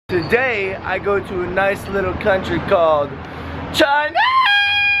Today, I go to a nice little country called China.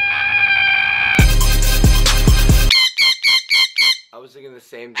 I was thinking the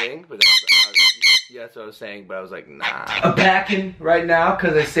same thing, but yeah, that's what I was saying, but I was like, nah. I'm packing right now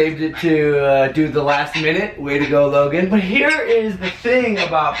because I saved it to do the last minute. Way to go, Logan. But here is the thing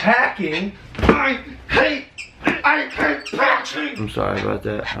about packing. I hate packing. I'm sorry about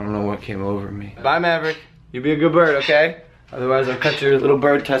that. I don't know what came over me. Bye, Maverick. You be a good bird, okay? Otherwise, I'll cut your little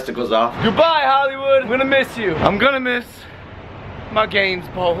bird testicles off. Goodbye, Hollywood. I'm gonna miss you. I'm gonna miss my gains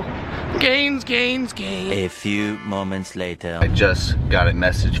bowl. Gains. A few moments later. I just got a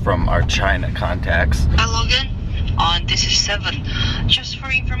message from our China contacts. Hi Logan, this is 7. Just for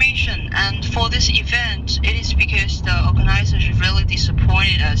information, and for this event, it is because the organizers really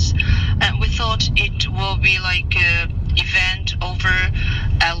disappointed us. And we thought it will be like an event over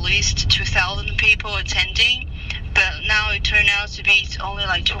at least 2,000 people attending. But now it turned out to be only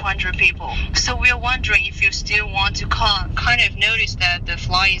like 200 people. So we are wondering if you still want to kind of notice that the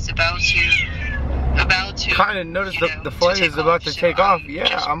flight is about to Kind of notice the flight is about to take off.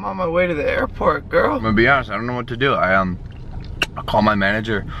 Yeah, I'm on my way to the airport, girl. I'm gonna be honest, I don't know what to do. I call my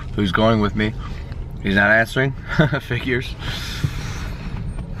manager who's going with me. He's not answering. Figures.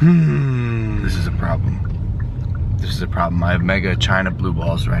 This is a problem. This is a problem. I have mega China blue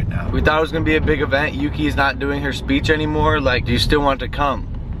balls right now. We thought it was gonna be a big event. Yuki's not doing her speech anymore. Like, do you still want to come?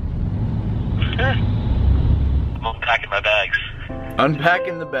 I'm unpacking my bags.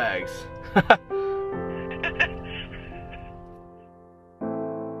 Unpacking the bags.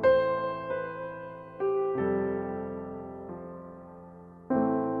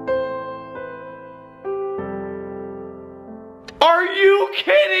 Are you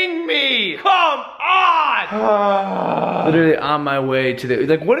kidding me? Come on! Literally on my way to the,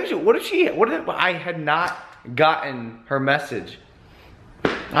 like, what if I had not gotten her message.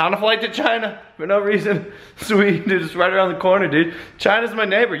 On a flight to China for no reason. Sweet, dude, it's right around the corner, dude. China's my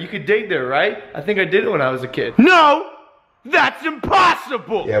neighbor. You could dig there, right? I think I did it when I was a kid. No! That's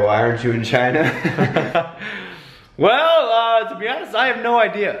impossible! Yeah, why aren't you in China? Well, to be honest, I have no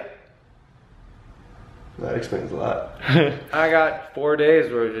idea. That explains a lot. I got 4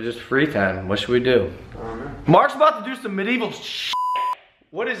 days where it's just free time. What should we do? Mark's about to do some medieval shit.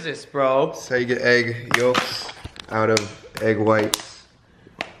 What is this, bro? That's how you get egg yolks out of egg whites.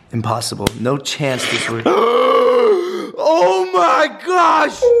 Impossible. No chance this would. Oh my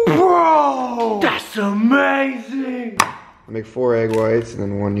gosh, bro! That's amazing. I make 4 egg whites and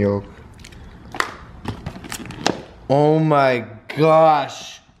then 1 yolk. Oh my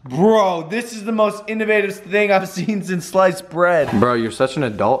gosh. Bro, this is the most innovative thing I've seen since sliced bread. Bro, you're such an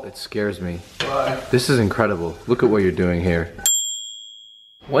adult, it scares me. Why? This is incredible. Look at what you're doing here.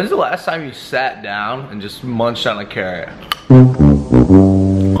 When's the last time you sat down and just munched on a carrot?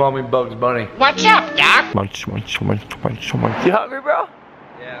 Call me Bugs Bunny. What's up, Doc? Munch. You hungry, bro?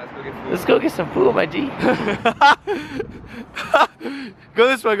 Yeah, let's go get food. Let's go get some food, my G. Go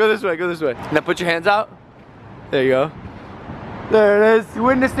this way. Now put your hands out. There you go. There it is. You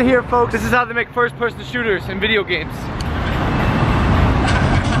witnessed it here, folks. This is how they make first-person shooters in video games.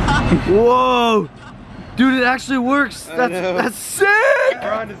 Whoa! Dude, it actually works. That's sick!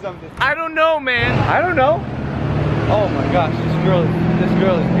 We're onto something. I don't know, man. I don't know. Oh my gosh, this girl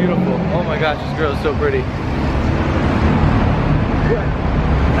is beautiful. Oh my gosh, this girl is so pretty.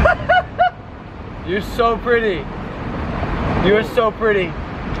 You're so pretty. You're so pretty.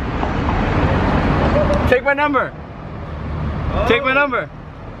 Take my number. Oh. Take my number.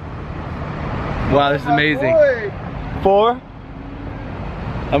 Wow, this is amazing. 4.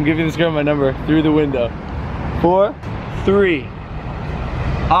 I'm giving this girl my number through the window. 4, 3.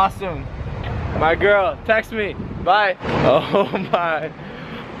 Awesome. My girl, text me. Bye. Oh my.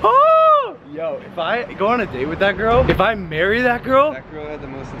 Oh! Yo, if I go on a date with that girl, if I marry that girl had the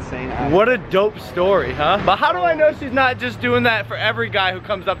most insane eyes. What a dope story, huh? But how do I know she's not just doing that for every guy who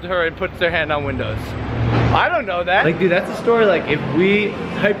comes up to her and puts their hand on windows? I don't know that. Like, dude, that's a story. Like, if we,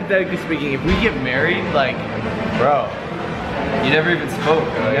 hypothetically speaking, if we get married, like, bro, you never even spoke.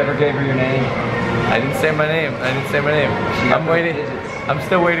 You never gave her your name. I didn't say my name. I'm waiting. I'm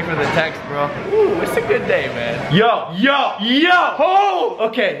still waiting for the text, bro. Ooh, it's a good day, man. Yo! Oh!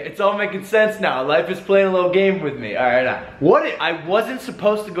 Okay, it's all making sense now. Life is playing a little game with me. All right, I wasn't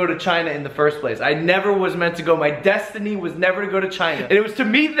supposed to go to China in the first place. I never was meant to go. My destiny was never to go to China. And it was to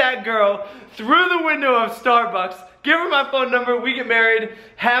meet that girl through the window of Starbucks, give her my phone number, we get married,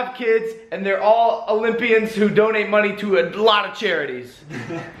 have kids, and they're all Olympians who donate money to a lot of charities.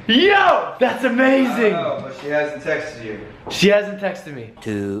 Yo, that's amazing. Oh, but she hasn't texted you. She hasn't texted me.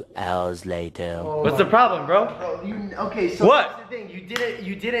 2 hours later. What's the problem, bro? Okay, so What? that's the thing.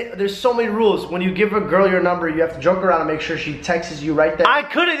 You did it. There's so many rules. When you give a girl your number, you have to joke around and make sure she texts you right there. I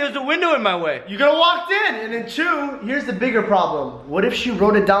couldn't, there's a window in my way. You could have walked in. And then two, here's the bigger problem. What if she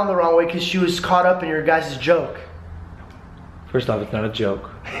wrote it down the wrong way because she was caught up in your guys' joke? First off, it's not a joke.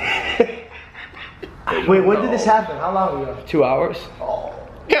 Wait, when did this happen? How long ago? 2 hours? Oh.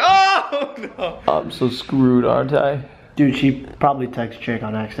 Oh no! I'm so screwed, aren't I? Dude, she probably texted Jake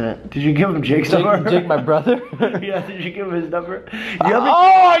on accident. Did you give him Jake's number? Jake, my brother? Yeah, did you give him his number? Oh,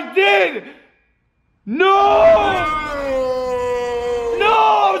 I did! No!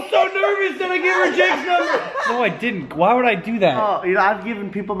 No! I'm so nervous that I gave her Jake's number. No, I didn't. Why would I do that? Oh, you know, I've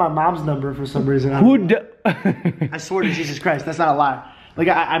given people my mom's number for some reason. I swear to Jesus Christ, that's not a lie. Like,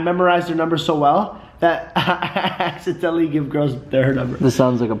 I memorized her number so well that I accidentally give girls her number. This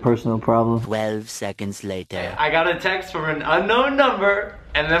sounds like a personal problem. 12 seconds later. I got a text from an unknown number,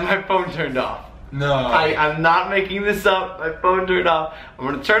 and then my phone turned off. No. I'm not making this up. My phone turned off. I'm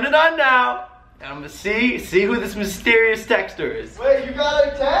gonna turn it on now, and I'm gonna see who this mysterious texter is. Wait, you got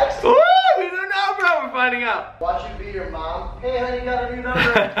a text? Ooh, we don't know, bro. We're finding out. Watch it be your mom. Hey, honey, got a new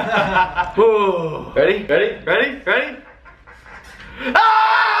number. Ooh. Ready? Ready? Ready? Ready?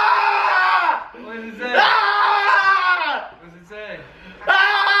 Ah! What does it say? Ah! What does it say?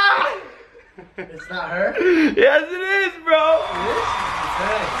 Ah! It's not her? Yes, it is, bro.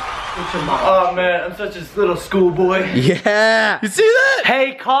 It's your mom. Oh man, I'm such a little schoolboy. Yeah. You see that?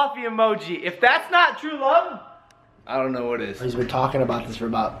 Hey, coffee emoji. If that's not true love, I don't know what is. He's been talking about this for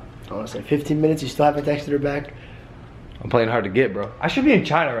about, I want to say 15 minutes. You still haven't texted her back? I'm playing hard to get, bro. I should be in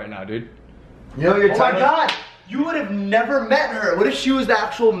China right now, dude. You know you're Oh my God. You would have never met her. What if she was the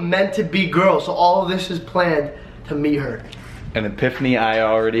actual meant to be girl? So all of this is planned to meet her. An epiphany I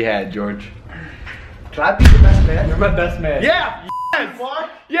already had, George. Can I be the best man? You're my best man. Yeah. Yes. Mark?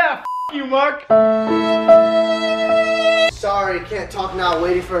 Yeah. You, Mark. Sorry, can't talk now.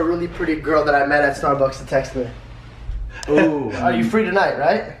 Waiting for a really pretty girl that I met at Starbucks to text me. Ooh. Are you free tonight,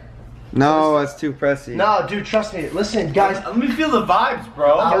 right? No, it's too pressy. No, dude, trust me. Listen, guys. Let me feel the vibes,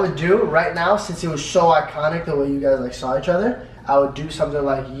 bro. I would do right now, since it was so iconic the way you guys like saw each other, I would do something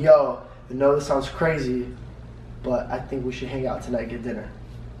like, yo, I know this sounds crazy, but I think we should hang out tonight, get dinner.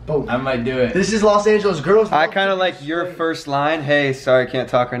 Boom. I might do it. This is Los Angeles. Girls I love kind to of be like your swing. first line. Hey, sorry, can't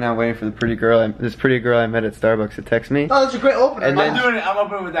talk right now. Waiting for the pretty girl. This pretty girl I met at Starbucks to text me. Oh, that's a great opener. And I'm then- doing it. I'm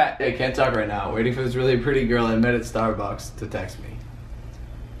open with that. Hey, can't talk right now. Waiting for this really pretty girl I met at Starbucks to text me.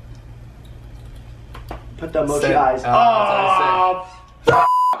 Put the emoji Say- eyes. that's how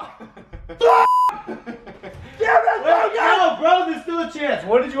No, bro, there's still a chance.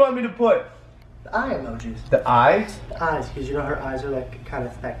 What did you want me to put? The eye emojis. The eyes? The eyes, because you know her eyes are like kind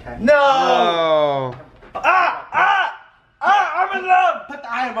of spectacular. No! Oh. I'm in love! Put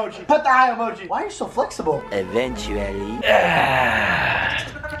the eye emoji. Put the eye emoji. Why are you so flexible? Eventually.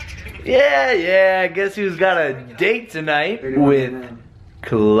 Yeah, guess who's got a date tonight with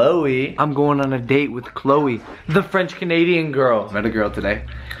Chloe. I'm going on a date with Chloe, the French-Canadian girl. Met a girl today.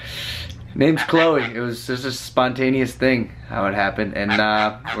 Name's Chloe. It was just a spontaneous thing how it happened, and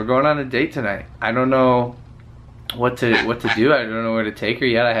we're going on a date tonight. I don't know what to do. I don't know where to take her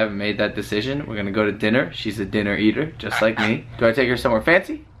yet. I haven't made that decision. We're gonna go to dinner. She's a dinner eater, just like me. Do I take her somewhere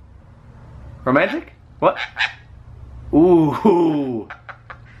fancy? Romantic? What? Ooh,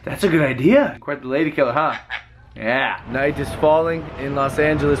 that's a good idea. Quite the lady killer, huh? Yeah. Night is falling in Los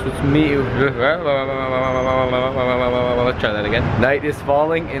Angeles with me. Let's try that again. Night is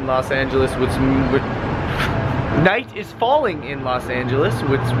falling in Los Angeles with night is falling in Los Angeles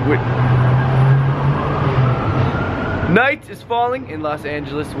with night is falling in Los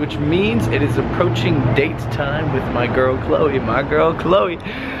Angeles, which means it is approaching date time with my girl Chloe. My girl Chloe.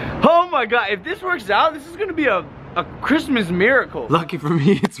 Oh my God! If this works out, this is gonna be a Christmas miracle. Lucky for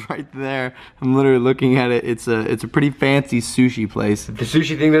me, it's right there. I'm literally looking at it. It's a pretty fancy sushi place. If the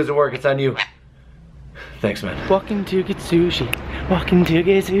sushi thing doesn't work, it's on you. Thanks, man. Walking to get sushi. Walking to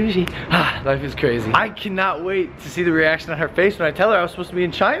get sushi. Ah, life is crazy. I cannot wait to see the reaction on her face when I tell her I was supposed to be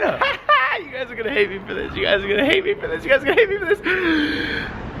in China. You guys are gonna hate me for this. You guys are gonna hate me for this. You guys are gonna hate me for this.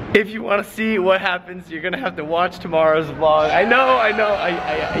 If you want to see what happens, you're gonna have to watch tomorrow's vlog. I know,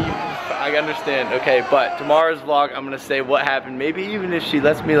 I understand, okay, but tomorrow's vlog, I'm gonna say what happened. Maybe even if she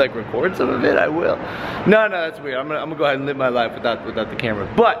lets me like record some of it, I will. No, that's weird. I'm gonna go ahead and live my life without the camera.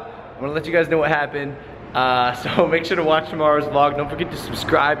 But I'm gonna let you guys know what happened. So make sure to watch tomorrow's vlog. Don't forget to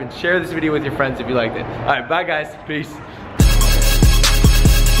subscribe and share this video with your friends if you liked it. Alright, bye guys. Peace.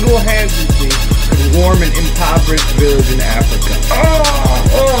 Little hands you see. A warm and impoverished village in Africa.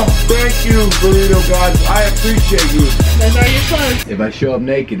 Oh, thank you, burrito gods. I appreciate you. Those are your clothes. If I show up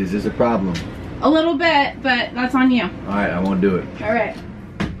naked, is this a problem? A little bit, but that's on you. Alright, I won't do it. Alright.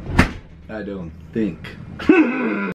 I don't think.